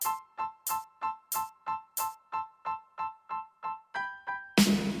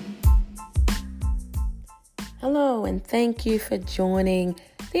Hello, and thank you for joining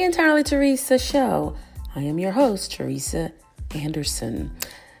the Entirely Teresa show. I am your host, Teresa Anderson.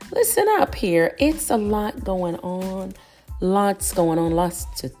 Listen up here. It's a lot going on. Lots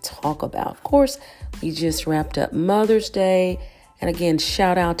to talk about. Of course, we just wrapped up Mother's Day. And again,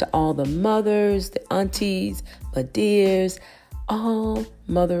 shout out to all the mothers, the aunties, the dears, all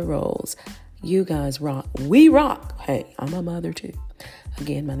mother roles. You guys rock. We rock. Hey, I'm a mother too.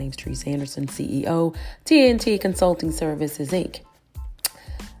 Again, my name's Teresa Anderson, CEO, TNT Consulting Services, Inc.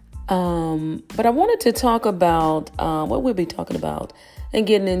 But I wanted to talk about what we'll be talking about and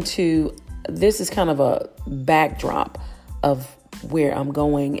getting into. This is kind of a backdrop of where I'm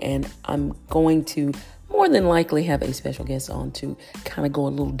going, and I'm going to more than likely have a special guest on to kind of go a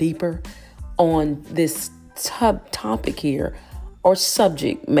little deeper on this topic here or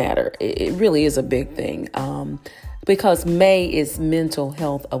subject matter. It really is a big thing. Because May is Mental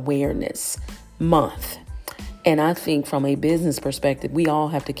Health Awareness Month. And I think from a business perspective, we all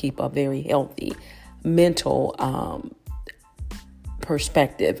have to keep a very healthy mental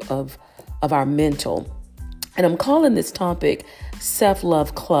perspective of our mental. And I'm calling this topic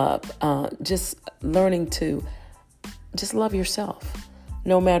Self-Love Club. Just learning to just love yourself,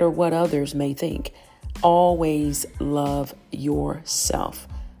 no matter what others may think. Always love yourself,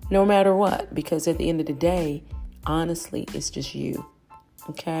 no matter what, because at the end of the day, honestly, it's just you.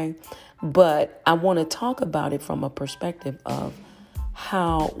 Okay. But I want to talk about it from a perspective of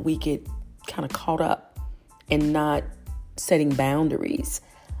how we get kind of caught up in not setting boundaries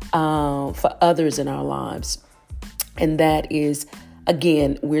for others in our lives. And that is,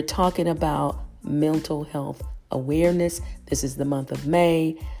 again, we're talking about mental health awareness. This is the month of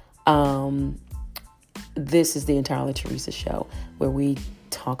May. This is the Entirely Teresa show, where we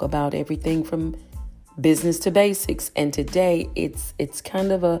talk about everything from business to basics. And today it's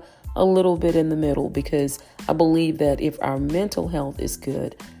kind of a little bit in the middle, because I believe that if our mental health is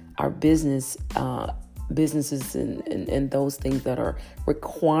good, our businesses and those things that are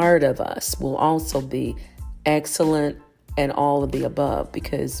required of us will also be excellent, and all of the above.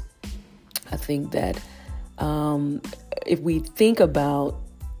 Because I think that if we think about,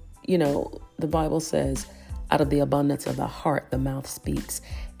 the Bible says, out of the abundance of the heart, the mouth speaks.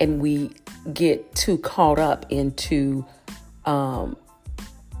 And we get too caught up into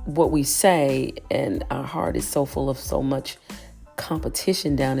what we say, and our heart is so full of so much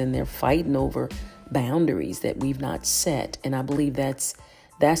competition down in there, fighting over boundaries that we've not set. And I believe that's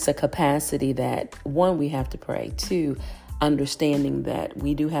a capacity that, one, we have to pray. Two, understanding that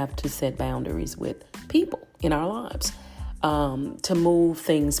we do have to set boundaries with people in our lives to move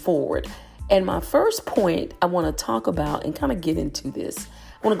things forward. And my first point I want to talk about and kind of get into this.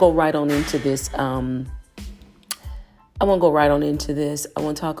 I want to go right on into this. I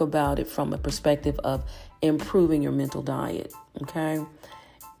want to talk about it from a perspective of improving your mental diet. Okay.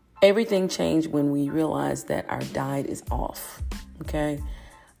 Everything changed when we realized that our diet is off. Okay.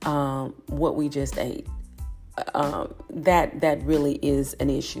 What we just ate. That really is an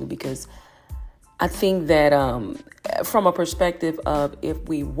issue, because I think that from a perspective of, if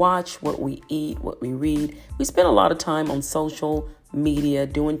we watch what we eat, what we read, we spend a lot of time on social media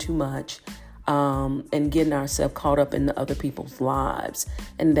doing too much and getting ourselves caught up in other people's lives.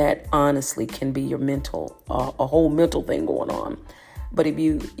 And that honestly can be your mental, a whole mental thing going on. But if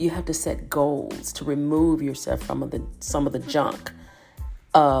you have to set goals to remove yourself from some of the junk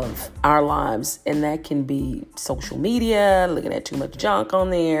of our lives. And that can be social media, looking at too much junk on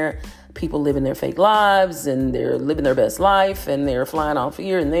there, people living their fake lives, and they're living their best life, and they're flying off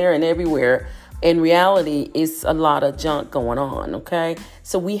here and there and everywhere. In reality, it's a lot of junk going on. Okay.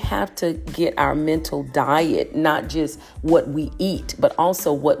 So we have to get our mental diet, not just what we eat, but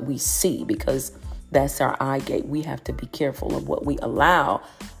also what we see, because that's our eye gate. We have to be careful of what we allow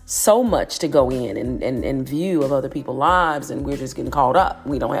so much to go in and view of other people's lives, and we're just getting caught up.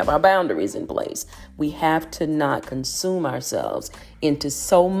 We don't have our boundaries in place. We have to not consume ourselves into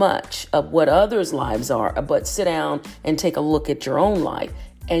so much of what others' lives are, but sit down and take a look at your own life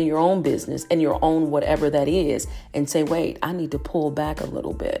and your own business and your own whatever that is, and say, wait, I need to pull back a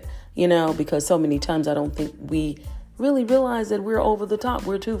little bit, because so many times I don't think we really realize that we're over the top.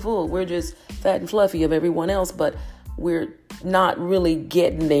 We're too full. We're just fat and fluffy of everyone else, but we're not really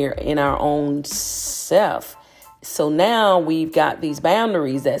getting there in our own self. So now we've got these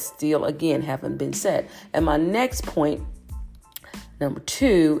boundaries that still, again, haven't been set. And my next point, number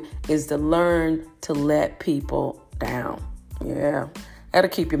 2, is to learn to let people down. Yeah. Got to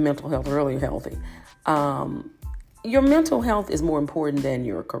keep your mental health really healthy. Your mental health is more important than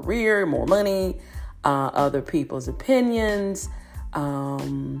your career, more money, other people's opinions.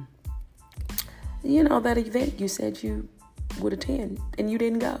 that event you said you would attend and you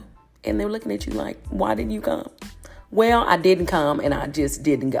didn't go. And they're looking at you like, why didn't you come? Well, I didn't come and I just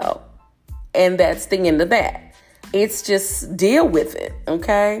didn't go. And that's the end of that. It's just deal with it,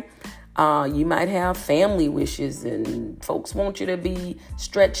 okay? You might have family wishes and folks want you to be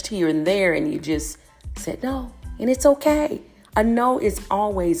stretched here and there, and you just said no, and it's okay. A no is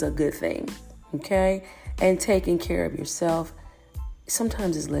always a good thing, okay? And taking care of yourself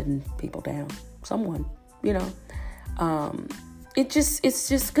sometimes is letting people down. Someone, it's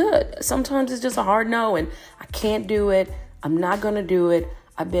just good. Sometimes it's just a hard no, and I can't do it. I'm not going to do it.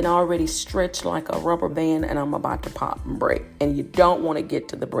 I've been already stretched like a rubber band and I'm about to pop and break. And you don't want to get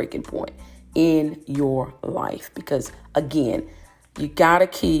to the breaking point in your life because, again, you got to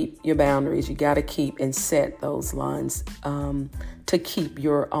keep your boundaries. You got to keep and set those lines to keep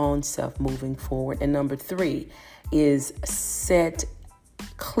your own self moving forward. And number 3 is set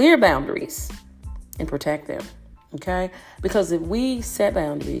clear boundaries and protect them. Okay? Because if we set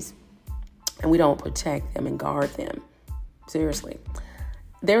boundaries and we don't protect them and guard them, seriously,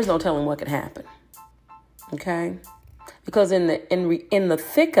 there's no telling what could happen. Okay? Because in the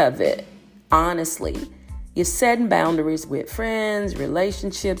thick of it, honestly, you're setting boundaries with friends,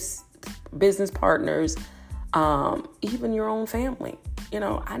 relationships, business partners, even your own family.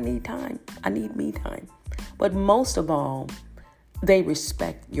 I need time. I need me time. But most of all, they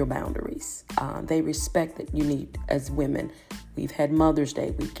respect your boundaries. They respect that you need, as women. We've had Mother's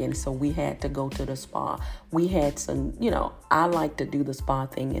Day weekend, so we had to go to the spa. We had some, I like to do the spa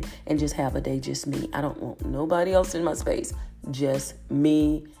thing and just have a day just me. I don't want nobody else in my space, just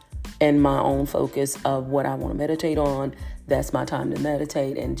me and my own focus of what I want to meditate on. That's my time to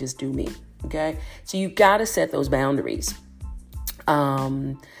meditate and just do me, okay? So you got to set those boundaries.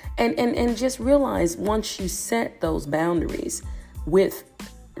 And just realize once you set those boundaries with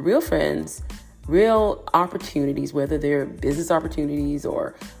real friends, real opportunities, whether they're business opportunities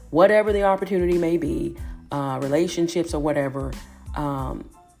or whatever the opportunity may be, relationships or whatever,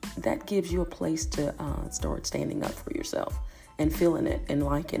 that gives you a place to start standing up for yourself and feeling it and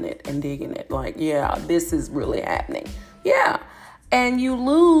liking it and digging it. Like, yeah, this is really happening. Yeah. And you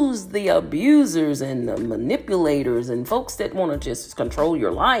lose the abusers and the manipulators and folks that want to just control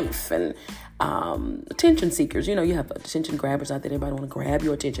your life and attention seekers. You have attention grabbers out there. Everybody want to grab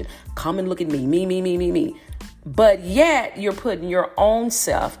your attention. Come and look at me, me. But yet you're putting your own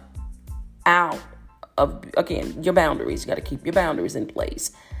self out of, again, your boundaries. You got to keep your boundaries in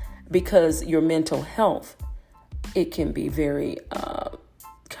place because your mental health, it can be very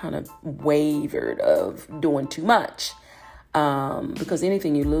kind of wavered of doing too much. Because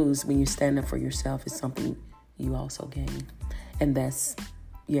anything you lose when you stand up for yourself is something you also gain. And that's,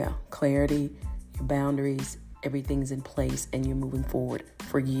 clarity, your boundaries, everything's in place and you're moving forward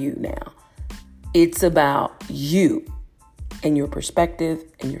for you now. It's about you and your perspective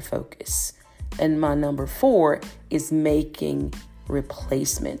and your focus. And my number 4 is making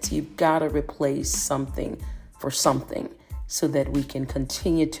replacements. You've got to replace something for something so that we can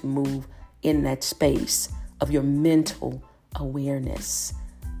continue to move in that space of your mental awareness.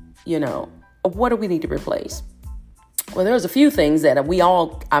 What do we need to replace? Well, there's a few things that we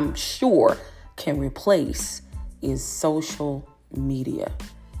all, I'm sure, can replace is social media.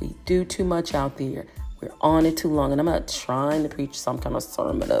 We do too much out there. We're on it too long. And I'm not trying to preach some kind of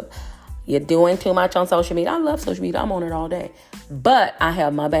sermon of you're doing too much on social media. I love social media. I'm on it all day. But I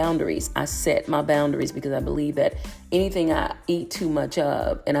have my boundaries. I set my boundaries because I believe that anything I eat too much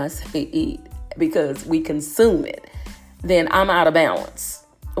of, and I say eat because we consume it, then I'm out of balance.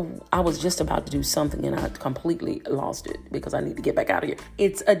 I was just about to do something and I completely lost it because I need to get back out of here.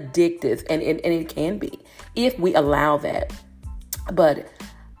 It's addictive and it can be if we allow that. But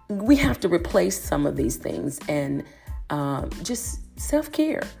we have to replace some of these things and just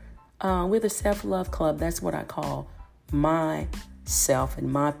self-care. We're the self-love club. That's what I call myself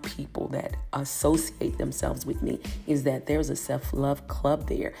and my people that associate themselves with me, is that there's a self-love club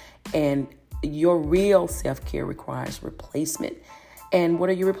there. And your real self-care requires replacement. And what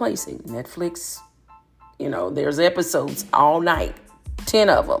are you replacing? Netflix, there's episodes all night, 10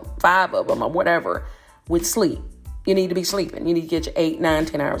 of them, 5 of them, or whatever, with sleep. You need to be sleeping. You need to get your 8, 9,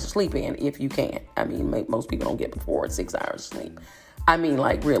 10 hours of sleep in if you can. I mean, most people don't get 4 or 6 hours of sleep. I mean,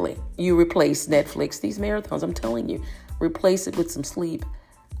 like, really. You replace Netflix, these marathons, I'm telling you, replace it with some sleep.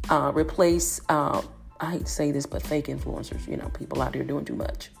 Replace, I hate to say this, but fake influencers, people out there doing too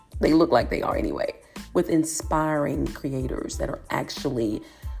much. They look like they are anyway, with inspiring creators that are actually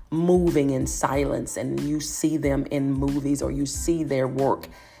moving in silence, and you see them in movies or you see their work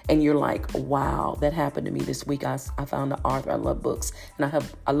and you're like, wow, that happened to me this week. I found an author. I love books, and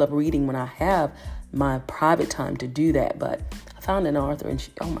I love reading when I have my private time to do that. But I found an author, and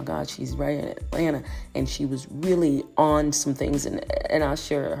oh my God, she's right in Atlanta, and she was really on some things, and I'll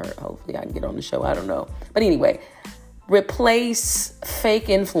share her. Hopefully I can get on the show. I don't know. But anyway, replace fake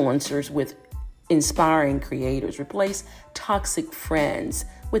influencers with inspiring creators. Replace toxic friends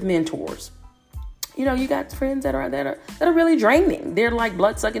with mentors. You know, you got friends that are really draining. They're like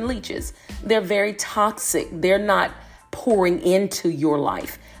blood-sucking leeches. They're very toxic. They're not pouring into your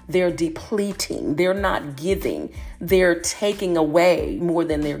life. They're depleting. They're not giving. They're taking away more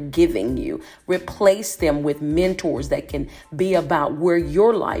than they're giving you. Replace them with mentors that can be about where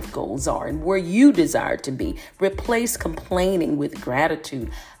your life goals are and where you desire to be. Replace complaining with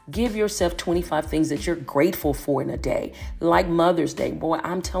gratitude. Give yourself 25 things that you're grateful for in a day. Like Mother's Day. Boy,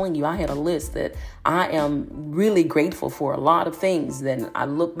 I'm telling you, I had a list that I am really grateful for a lot of things. Then I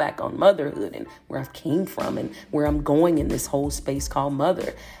look back on motherhood and where I came from and where I'm going in this whole space called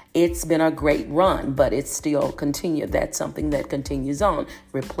mother. It's been a great run, but it's still continued. That's something that continues on.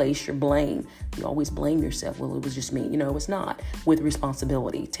 Replace your blame. You always blame yourself. Well, it was just me. You know, it's not. With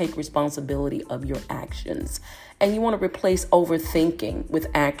responsibility. Take responsibility of your actions. And you want to replace overthinking with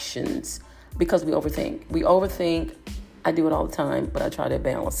actions, because we overthink. We overthink. I do it all the time, but I try to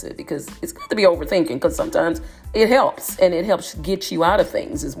balance it because it's good to be overthinking, because sometimes it helps, and it helps get you out of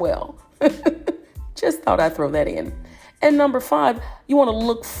things as well. Just thought I'd throw that in. And number 5, you want to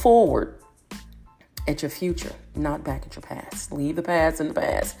look forward at your future, not back at your past. Leave the past in the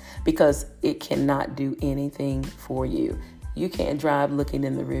past, because it cannot do anything for you. You can't drive looking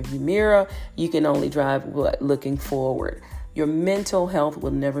in the rearview mirror. You can only drive looking forward. Your mental health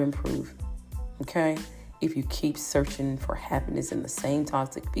will never improve, okay? If you keep searching for happiness in the same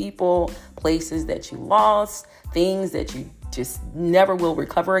toxic people, places that you lost, things that you just never will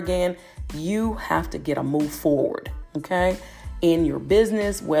recover again, you have to get a move forward, okay? In your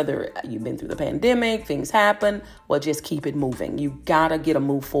business, whether you've been through the pandemic, things happen, well, just keep it moving. You gotta get a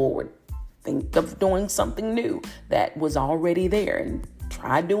move forward. Think of doing something new that was already there and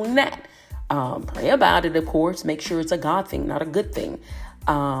try doing that. Pray about it, of course. Make sure it's a God thing, not a good thing.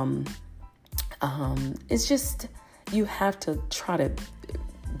 It's just, you have to try to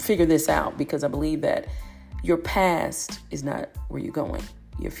figure this out, because I believe that your past is not where you're going.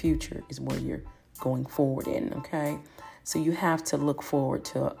 Your future is where you're going forward in, okay? So you have to look forward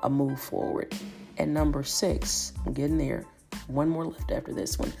to a move forward. And number 6, I'm getting there. One more left after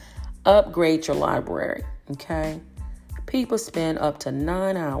this one. Upgrade your library, okay? People spend up to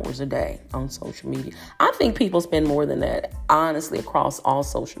 9 hours a day on social media. I think people spend more than that, honestly, across all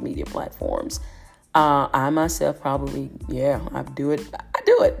social media platforms. I myself probably, I do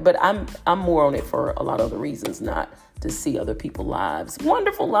it, but I'm more on it for a lot of other reasons, not to see other people's lives.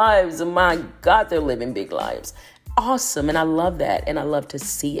 Wonderful lives. My God, they're living big lives. Awesome. And I love that. And I love to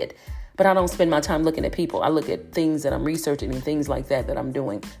see it. But I don't spend my time looking at people. I look at things that I'm researching and things like that I'm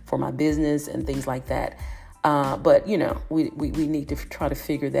doing for my business and things like that. But, you know, we need to try to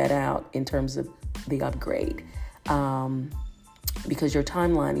figure that out in terms of the upgrade. Because your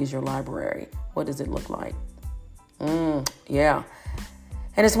timeline is your library. What does it look like? Yeah.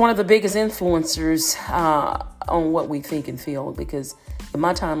 And it's one of the biggest influencers on what we think and feel, because if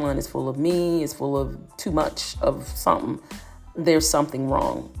my timeline is full of me, it's full of too much of something, there's something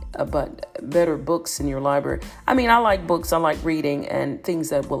wrong. But better books in your library. I mean, I like books. I like reading and things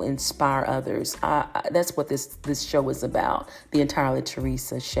that will inspire others. That's what this show is about. The Entirely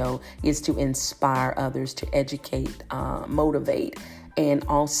Teresa show is to inspire others, to educate, motivate, and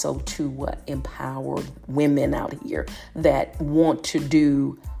also to empower women out here that want to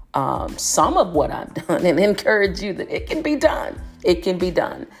do some of what I've done, and encourage you that it can be done. It can be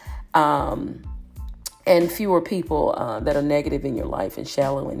done. And fewer people that are negative in your life and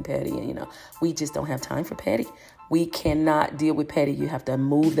shallow and petty. And, you know, we just don't have time for petty. We cannot deal with petty. You have to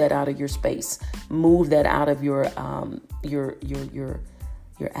move that out of your space. Move that out of your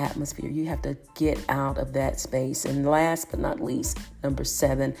atmosphere. You have to get out of that space. And last but not least, number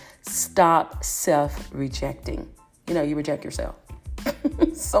 7, stop self-rejecting. You know, you reject yourself.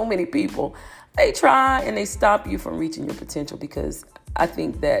 So many people, they try and they stop you from reaching your potential, because I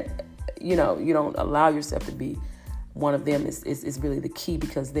think that, you know, you don't allow yourself to be one of them is really the key,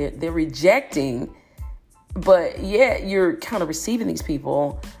 because they're rejecting, but yet you're kind of receiving these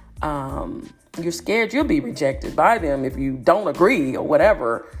people. You're scared you'll be rejected by them if you don't agree or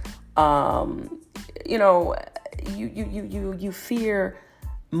whatever. You know, you fear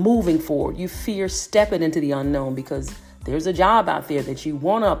moving forward. You fear stepping into the unknown, because there's a job out there that you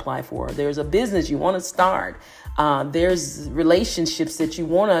want to apply for. There's a business you want to start. There's relationships that you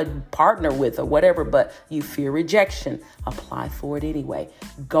want to partner with or whatever, but you fear rejection. Apply for it anyway.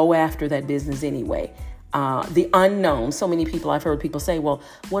 Go after that business anyway. The unknown. So many people, I've heard people say, well,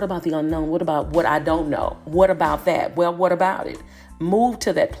 what about the unknown? What about what I don't know? What about that? Well, what about it? Move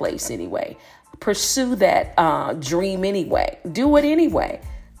to that place anyway. Pursue that dream anyway. Do it anyway.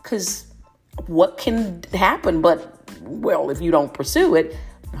 Because what can happen? But, well, if you don't pursue it,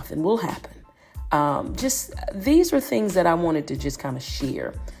 nothing will happen. Just these are things that I wanted to just kind of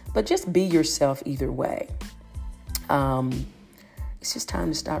share. But just be yourself either way. It's just time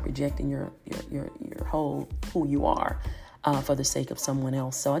to stop rejecting your whole who you are for the sake of someone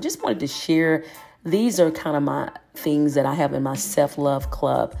else. So I just wanted to share. These are kind of my things that I have in my self-love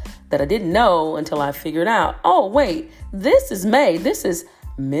club that I didn't know until I figured out, oh, wait, this is May. This is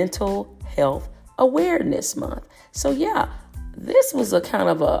Mental Health Awareness Month. So yeah, this was a kind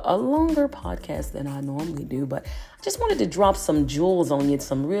of a longer podcast than I normally do, but I just wanted to drop some jewels on you,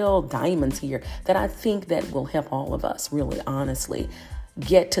 some real diamonds here that I think that will help all of us really honestly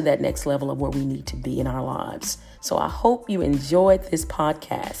get to that next level of where we need to be in our lives. So I hope you enjoyed this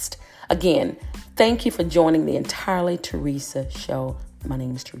podcast. Again, thank you for joining the Entirely Teresa Show. My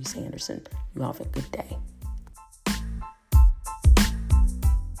name is Teresa Anderson. You all have a good day.